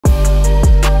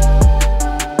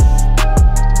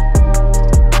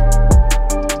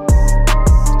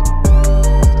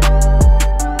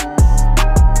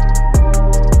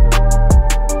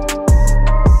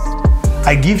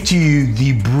give to you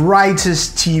the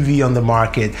brightest TV on the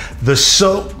market, the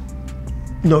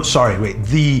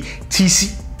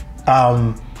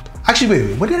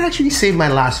what did I actually say in my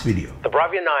last video? The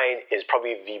Bravia 9 is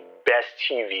probably the best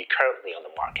TV currently on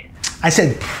the market. I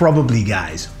said probably,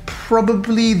 guys.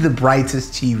 Probably the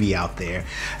brightest TV out there.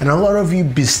 And a lot of you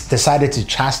decided to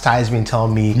chastise me and tell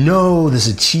me, no, this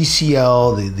is a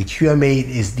TCL, the QM8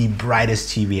 is the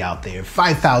brightest TV out there,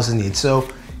 5,000 nits. So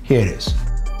here it is.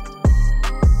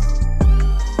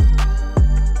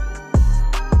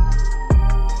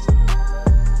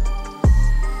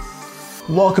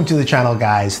 Welcome to the channel,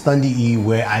 guys. Thunder E,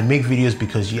 where I make videos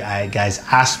because you guys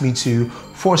asked me to,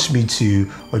 forced me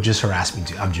to, or just harassed me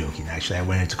to. I'm joking, actually. I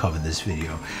wanted to cover this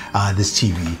video, this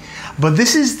TV. But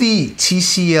this is the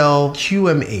TCL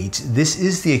QM8. This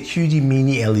is the QLED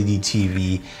Mini-LED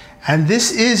TV. And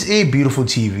this is a beautiful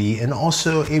TV and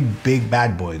also a big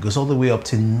bad boy. It goes all the way up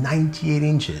to 98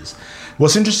 inches.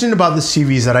 What's interesting about this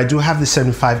TV is that I do have the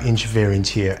 75-inch variant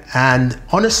here. And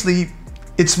honestly,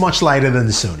 it's much lighter than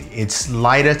the Sony. It's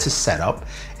lighter to set up,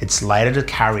 it's lighter to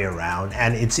carry around,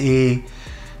 and it's a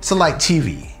light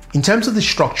TV. In terms of the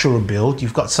structural build,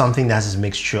 you've got something that has a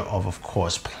mixture of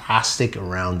course, plastic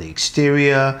around the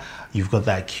exterior. You've got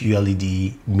that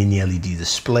QLED Mini-LED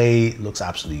display. It looks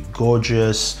absolutely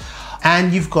gorgeous.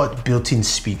 And you've got built-in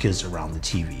speakers around the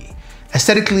TV.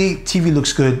 Aesthetically, TV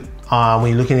looks good. When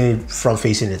you're looking at it front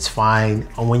facing, it's fine.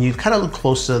 And when you kind of look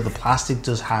closer, the plastic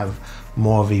does have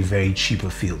more of a very cheaper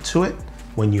feel to it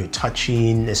when you're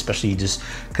touching, especially just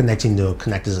connecting the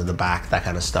connectors at the back, that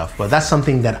kind of stuff. But that's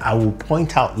something that I will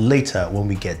point out later when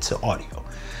we get to audio.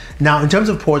 Now, in terms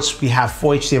of ports, we have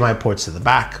 4 HDMI ports to the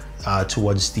back,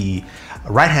 towards the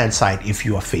right-hand side if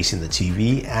you are facing the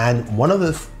TV. And one of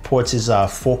the ports is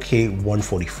 4K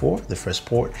 144, the first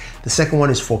port. The second one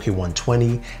is 4K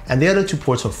 120, and the other 2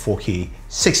 ports are 4K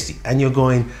 60. And you're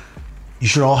going, you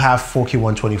should all have 4K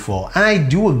 124. And I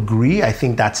do agree, I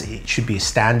think it should be a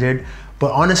standard,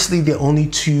 but honestly, there are only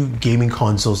 2 gaming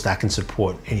consoles that can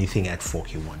support anything at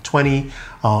 4K 120,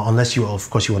 unless you, of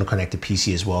course, you want to connect a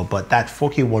PC as well, but that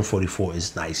 4K 144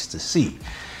 is nice to see.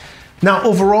 Now,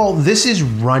 overall, this is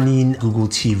running Google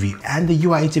TV, and the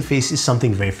UI interface is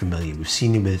something very familiar. We've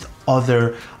seen it with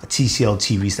other TCL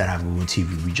TVs that have Google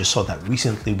TV. We just saw that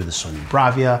recently with the Sony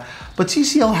Bravia, but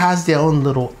TCL has their own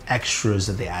little extras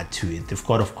that they add to it. They've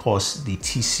got, of course, the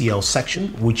TCL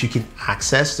section, which you can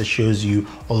access that shows you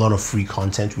a lot of free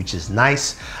content, which is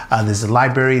nice. There's a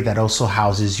library that also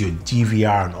houses your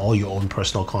DVR and all your own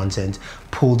personal content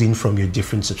pulled in from your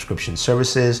different subscription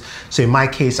services. So in my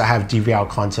case, I have DVR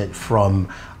content from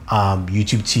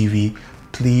YouTube TV.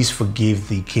 Please forgive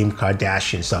the Kim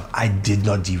Kardashian stuff. I did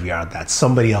not DVR that.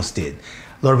 Somebody else did.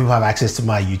 A lot of people have access to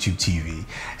my YouTube TV.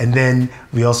 And then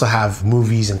we also have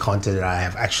movies and content that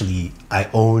I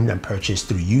own and purchased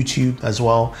through YouTube as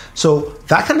well. So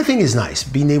that kind of thing is nice,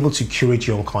 being able to curate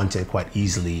your own content quite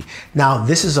easily. Now,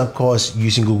 this is, of course,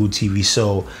 using Google TV.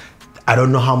 So I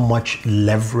don't know how much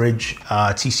leverage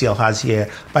TCL has here,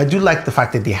 but I do like the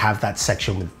fact that they have that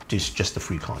section with just the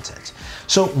free content.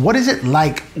 So what is it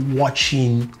like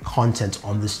watching content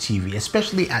on this TV,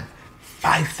 especially at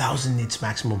 5,000 nits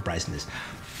maximum brightness?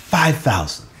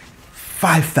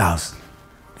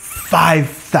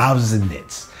 5,000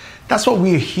 nits. That's what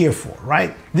we're here for,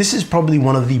 right? This is probably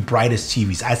one of the brightest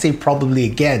TVs. I say probably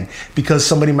again, because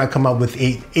somebody might come up with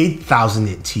 8,000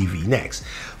 nit TV next.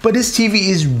 But this TV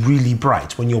is really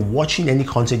bright. When you're watching any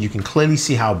content, you can clearly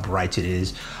see how bright it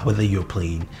is, whether you're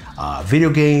playing video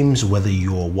games, whether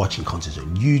you're watching content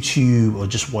on YouTube, or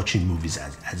just watching movies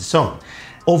as its own.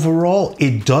 Overall,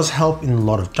 it does help in a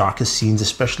lot of darker scenes,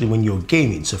 especially when you're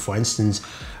gaming. So for instance,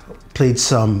 played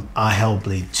some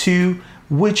Hellblade 2,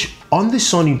 which on the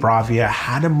Sony Bravia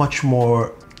had a much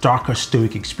more darker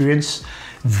stoic experience.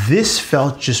 This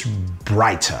felt just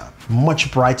brighter,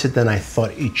 much brighter than I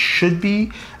thought it should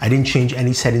be. I didn't change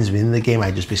any settings within the game.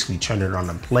 I just basically turned it on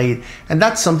and played. And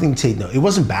that's something to take note. It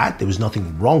wasn't bad. There was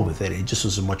nothing wrong with it. It just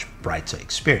was a much brighter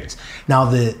experience. Now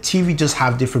the TV does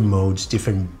have different modes,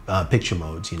 different picture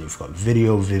modes. You know, you've got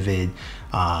video, vivid.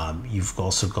 You've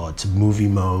also got movie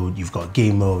mode. You've got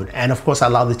game mode. And of course, I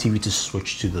allow the TV to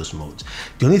switch to those modes.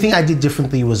 The only thing I did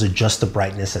differently was adjust the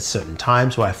brightness at certain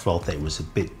times where I felt that it was a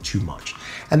bit too much.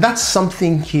 And that's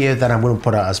something here that I'm going to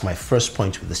put out as my first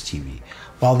point with this TV.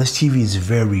 While this TV is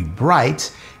very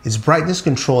bright, its brightness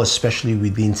control, especially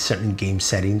within certain game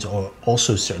settings or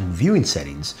also certain viewing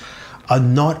settings, are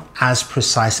not as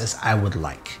precise as I would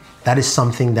like. That is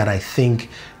something that I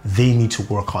think they need to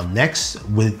work on next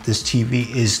with this TV,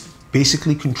 is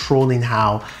basically controlling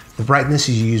how the brightness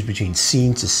is used between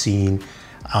scene to scene,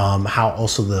 how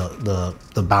also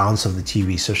the balance of the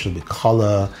TV, especially with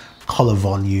color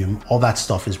volume, all that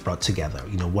stuff is brought together.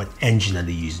 You know, what engine are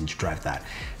they using to drive that?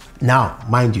 Now,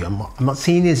 mind you, I'm not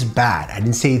saying it's bad. I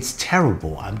didn't say it's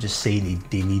terrible. I'm just saying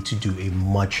they need to do a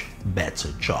much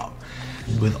better job.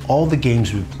 With all the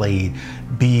games we played,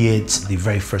 be it the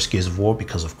very first Gears of War,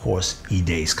 because of course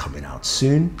E-Day is coming out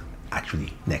soon,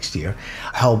 actually next year,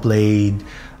 Hellblade,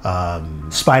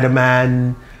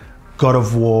 Spider-Man, God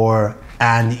of War,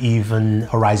 and even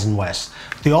Horizon West,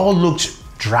 they all looked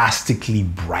drastically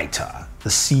brighter.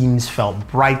 The scenes felt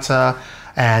brighter,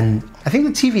 and I think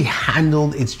the TV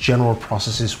handled its general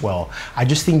processes well. I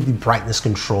just think the brightness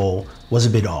control was a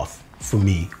bit off for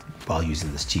me while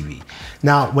using this TV.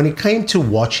 Now, when it came to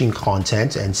watching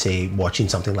content and say watching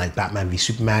something like Batman v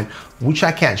Superman, which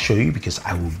I can't show you because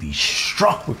I will be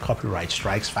struck with copyright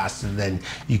strikes faster than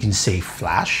you can say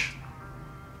Flash.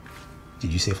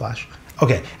 Did you say Flash?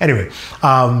 Okay, anyway,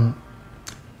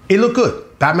 it looked good.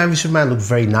 Batman v Superman looked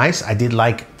very nice. I did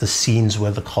like the scenes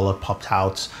where the color popped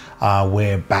out,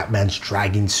 where Batman's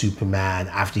dragging Superman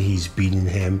after he's beating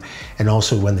him, and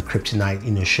also when the kryptonite,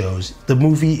 you know, shows. The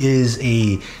movie is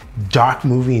a dark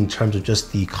movie in terms of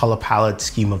just the color palette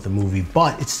scheme of the movie,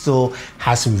 but it still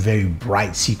has some very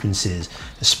bright sequences,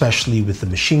 especially with the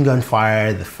machine gun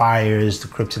fire, the fires, the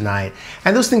kryptonite,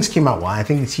 and those things came out well. I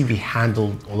think the TV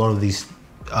handled a lot of these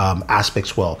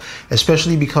aspects well,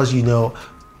 especially because, you know,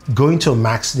 going to a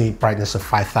max brightness of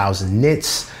 5,000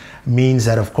 nits means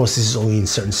that, of course, this is only in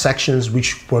certain sections,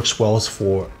 which works well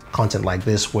for content like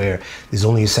this, where there's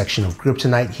only a section of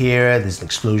kryptonite here, there's an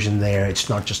explosion there. It's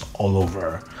not just all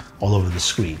over the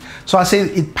screen. So I say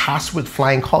it passed with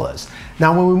flying colors.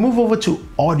 Now, when we move over to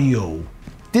audio,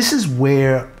 this is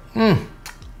where, how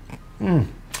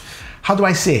do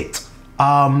I say it?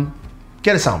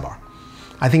 Get a soundbar.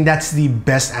 I think that's the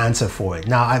best answer for it.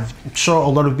 Now, I'm sure a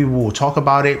lot of people will talk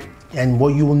about it, and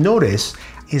what you will notice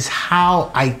is how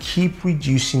I keep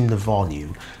reducing the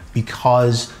volume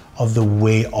because of the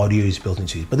way audio is built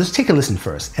into it. But let's take a listen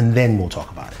first, and then we'll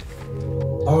talk about it.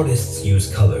 Artists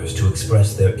use colors to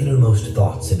express their innermost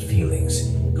thoughts and feelings,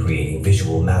 creating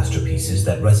visual masterpieces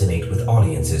that resonate with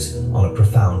audiences on a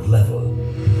profound level.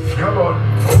 Come on.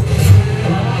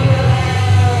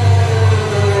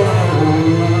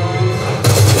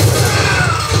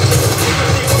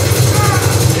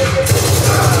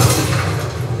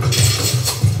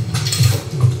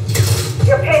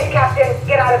 Your paint, Captain.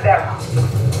 Get out of there.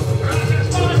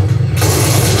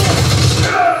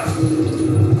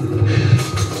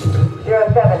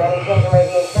 07, any change in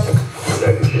radiation?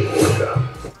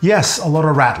 Yes, a lot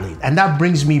of rattling. And that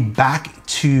brings me back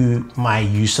to my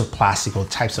use of plastic or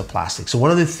types of plastic. So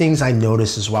one of the things I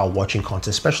noticed as well watching content,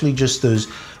 especially just those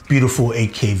beautiful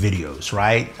 8K videos,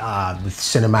 right? With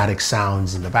cinematic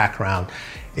sounds in the background,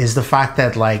 is the fact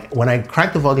that, like, when I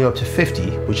crank the volume up to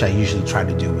 50, which I usually try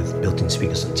to do with built-in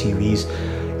speakers on TVs,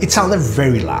 it sounded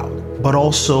very loud, but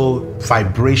also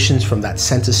vibrations from that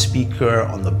center speaker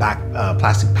on the back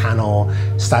plastic panel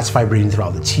starts vibrating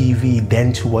throughout the TV,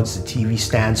 then towards the TV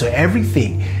stand. So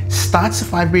everything starts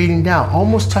vibrating down,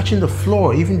 almost touching the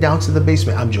floor, even down to the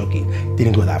basement. I'm joking,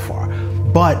 didn't go that far.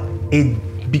 But it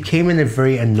became a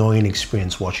very annoying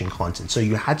experience watching content. So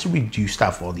you had to reduce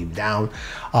that volume down,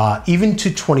 even to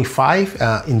 25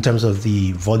 in terms of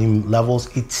the volume levels.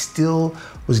 It still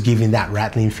was giving that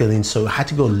rattling feeling, so I had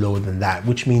to go lower than that,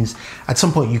 which means at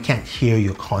some point you can't hear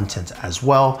your content as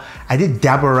well. I did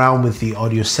dabble around with the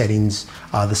audio settings,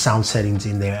 the sound settings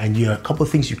in there, and a couple of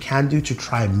things you can do to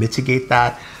try and mitigate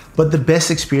that, but the best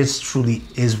experience truly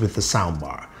is with the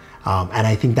soundbar. And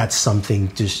I think that's something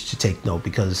just to take note,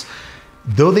 because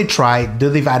though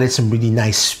they've added some really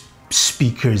nice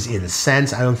speakers in a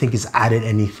sense, I don't think it's added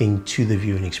anything to the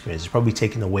viewing experience. It's probably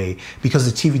taken away, because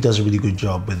the TV does a really good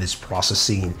job with its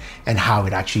processing and how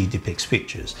it actually depicts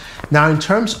pictures. Now, in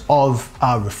terms of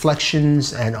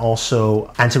reflections and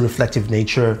also anti-reflective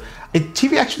nature,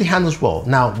 TV actually handles well.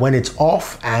 Now, when it's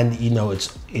off and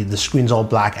the screen's all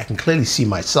black, I can clearly see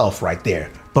myself right there.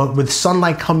 But with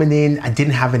sunlight coming in, I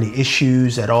didn't have any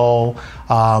issues at all.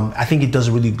 I think it does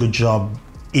a really good job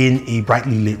in a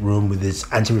brightly lit room with its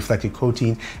anti-reflective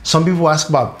coating. Some people ask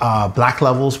about black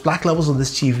levels. Black levels on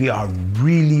this TV are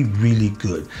really, really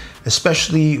good,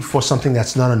 especially for something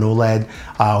that's not an OLED.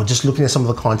 Just looking at some of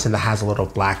the content that has a lot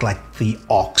of black, like the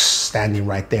aux standing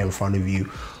right there in front of you,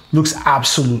 looks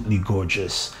absolutely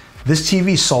gorgeous. This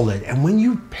TV is solid, and when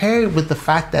you pair it with the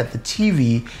fact that the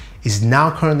TV is now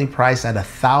currently priced at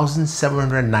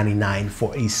 $1,799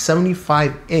 for a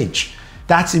 75-inch,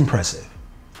 that's impressive.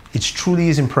 It truly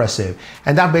is impressive.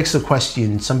 And that begs the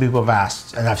question some people have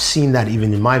asked, and I've seen that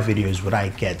even in my videos, would I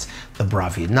get the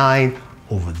Bravia 9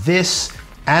 over this?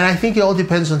 And I think it all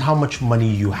depends on how much money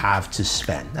you have to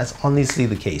spend. That's honestly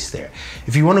the case there.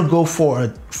 If you want to go for a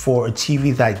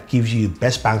TV that gives you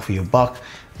best bang for your buck,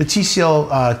 the TCL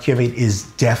QM8 is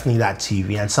definitely that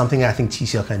TV, and something I think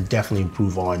TCL can definitely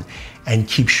improve on and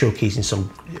keep showcasing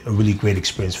a really great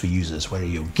experience for users, whether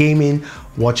you're gaming,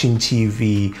 watching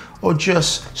TV, or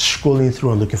just scrolling through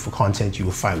and looking for content, you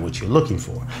will find what you're looking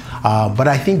for. But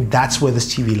I think that's where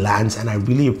this TV lands, and I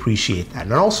really appreciate that.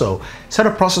 And also,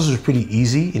 setup process was pretty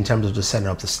easy in terms of just setting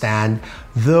up the stand,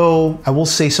 though I will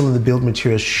say some of the build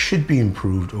materials should be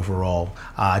improved overall,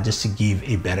 just to give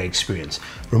a better experience.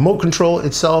 Remote control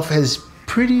itself is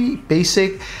pretty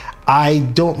basic. I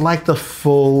don't like the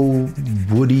full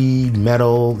woody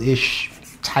metal-ish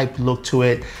type look to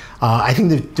it. I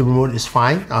think the remote is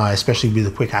fine, especially with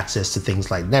the quick access to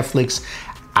things like Netflix.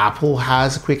 Apple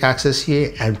has quick access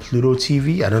here, and Pluto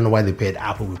TV. I don't know why they paired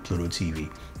Apple with Pluto TV.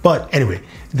 But anyway,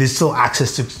 there's still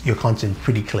access to your content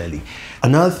pretty clearly.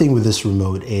 Another thing with this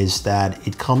remote is that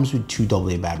it comes with 2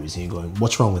 AA batteries, and you're going,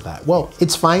 what's wrong with that? Well,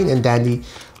 it's fine and dandy,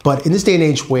 but in this day and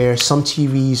age where some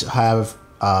TVs have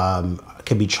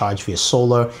can be charged via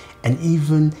solar and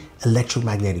even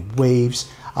electromagnetic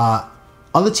waves,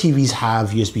 other TVs have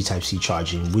USB Type-C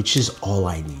charging, which is all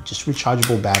I need, just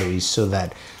rechargeable batteries so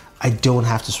that I don't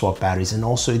have to swap batteries. And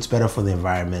also it's better for the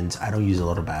environment. I don't use a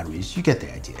lot of batteries. You get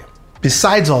the idea.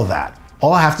 Besides all that,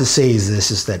 all I have to say is this,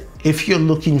 is that if you're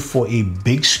looking for a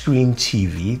big screen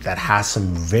TV that has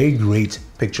some very great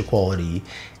picture quality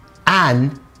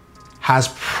and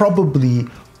has probably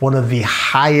one of the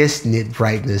highest nit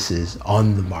brightnesses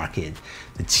on the market,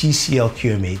 the TCL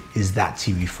QM8 is that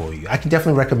TV for you. I can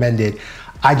definitely recommend it.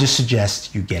 I just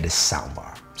suggest you get a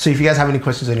soundbar. So if you guys have any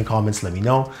questions or any comments, let me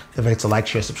know. Don't forget to like,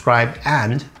 share, subscribe,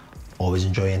 and always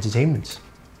enjoy entertainment.